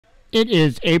It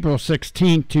is April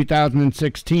 16th,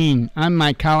 2016. I'm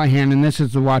Mike Callahan, and this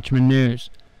is the Watchman News.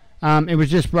 It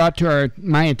was just brought to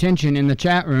my attention in the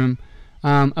chat room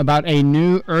about a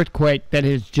new earthquake that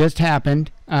has just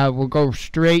happened. We'll go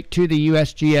straight to the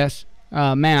USGS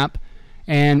map,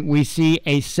 and we see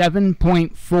a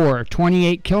 7.4,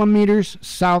 28 kilometers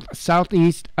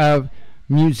southeast of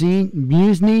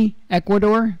Musni,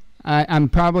 Ecuador. I'm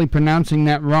probably pronouncing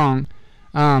that wrong.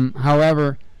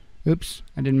 However, oops,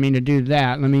 I didn't mean to do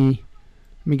that. Let me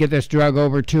get this drug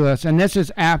over to us. And this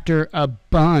is after a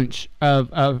bunch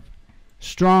of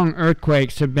strong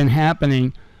earthquakes have been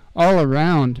happening all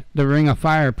around the Ring of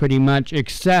Fire pretty much,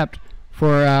 except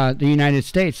for the United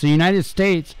States. The United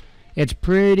States, it's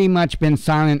pretty much been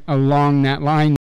silent along that line.